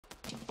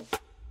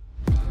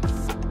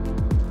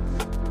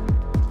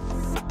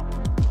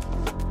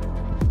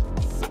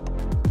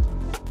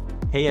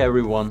Hey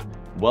everyone,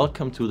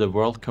 welcome to the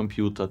World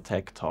Computer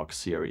Tech Talk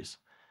series.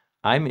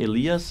 I'm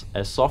Elias,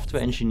 a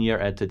software engineer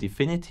at the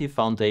DFINITY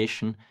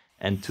Foundation,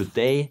 and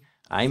today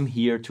I'm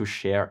here to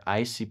share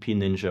ICP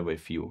Ninja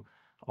with you,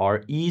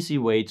 our easy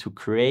way to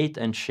create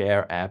and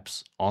share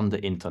apps on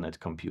the internet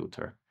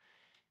computer.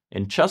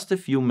 In just a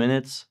few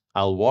minutes,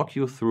 I'll walk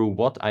you through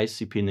what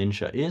ICP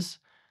Ninja is,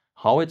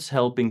 how it's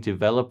helping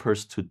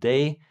developers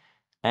today,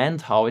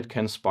 and how it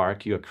can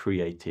spark your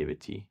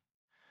creativity.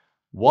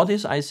 What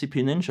is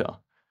ICP Ninja?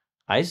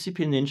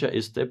 ICP Ninja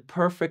is the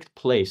perfect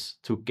place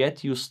to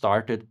get you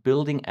started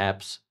building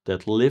apps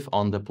that live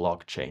on the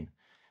blockchain.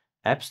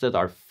 Apps that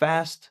are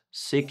fast,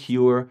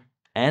 secure,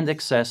 and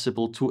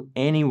accessible to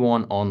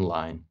anyone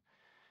online.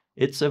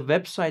 It's a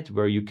website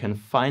where you can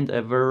find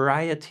a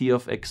variety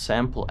of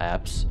example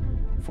apps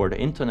for the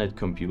internet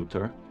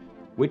computer,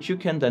 which you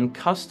can then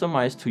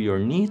customize to your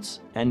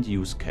needs and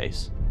use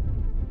case.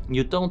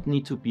 You don't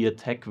need to be a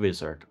tech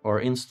wizard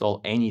or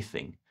install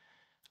anything.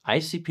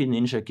 ICP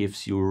Ninja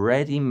gives you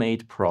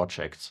ready-made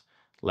projects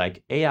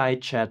like AI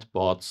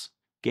chatbots,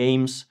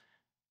 games,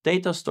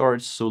 data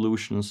storage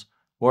solutions,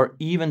 or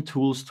even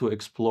tools to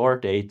explore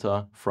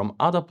data from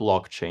other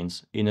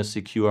blockchains in a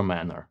secure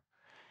manner.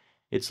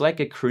 It's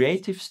like a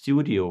creative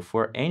studio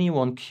for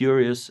anyone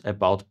curious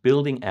about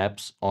building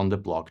apps on the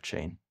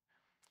blockchain.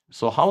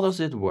 So how does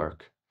it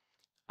work?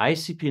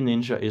 ICP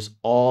Ninja is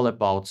all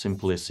about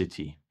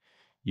simplicity.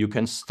 You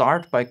can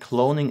start by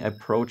cloning a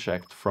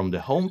project from the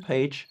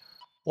homepage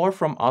or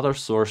from other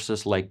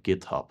sources like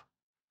GitHub.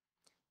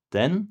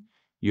 Then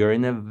you're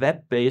in a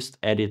web-based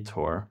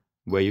editor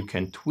where you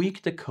can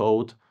tweak the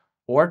code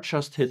or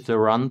just hit the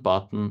run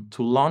button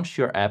to launch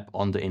your app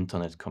on the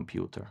internet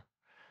computer.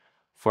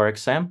 For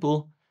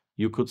example,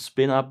 you could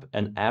spin up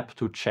an app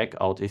to check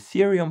out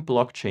Ethereum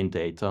blockchain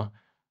data,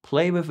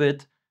 play with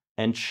it,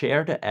 and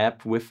share the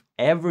app with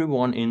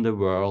everyone in the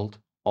world,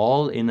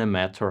 all in a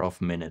matter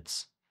of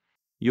minutes.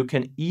 You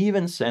can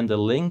even send a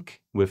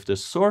link with the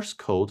source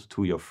code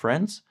to your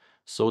friends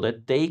so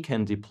that they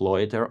can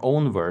deploy their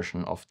own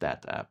version of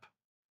that app.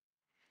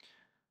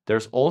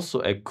 There's also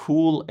a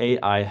cool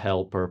AI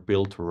helper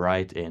built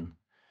right in.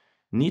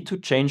 Need to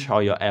change how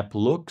your app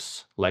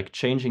looks, like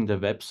changing the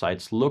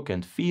website's look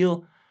and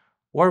feel,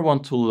 or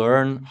want to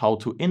learn how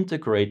to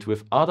integrate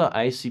with other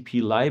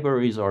ICP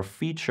libraries or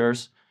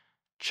features,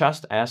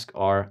 just ask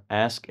our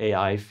Ask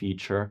AI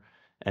feature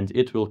and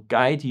it will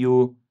guide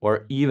you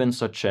or even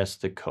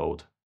suggest the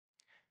code.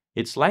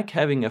 It's like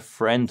having a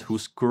friend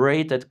who's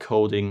great at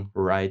coding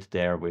right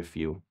there with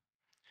you.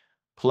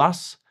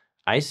 Plus,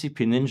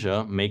 ICP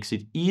Ninja makes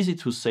it easy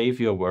to save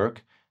your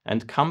work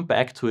and come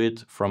back to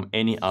it from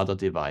any other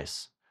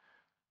device.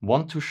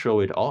 Want to show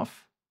it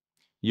off?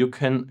 You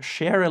can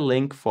share a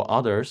link for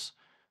others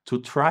to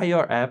try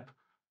your app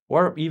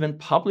or even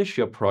publish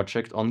your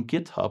project on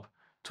GitHub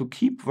to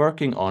keep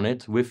working on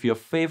it with your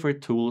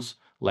favorite tools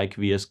like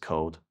VS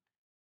Code.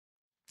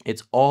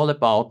 It's all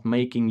about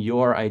making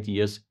your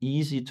ideas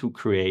easy to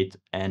create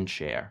and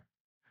share.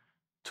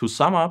 To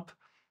sum up,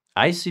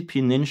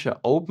 ICP Ninja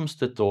opens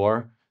the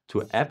door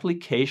to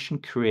application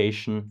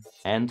creation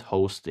and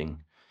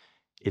hosting.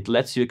 It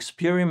lets you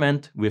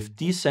experiment with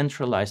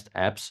decentralized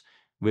apps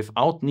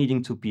without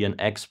needing to be an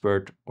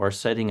expert or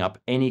setting up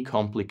any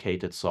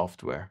complicated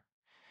software.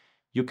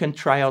 You can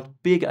try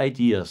out big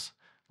ideas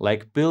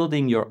like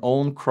building your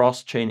own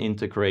cross-chain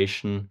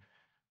integration,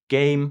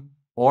 game,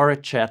 or a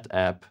chat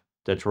app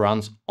that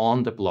runs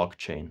on the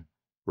blockchain,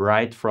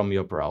 right from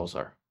your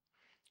browser.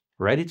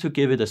 Ready to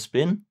give it a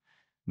spin?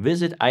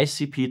 Visit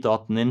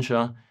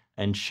icp.ninja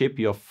and ship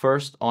your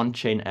first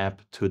on-chain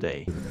app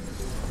today.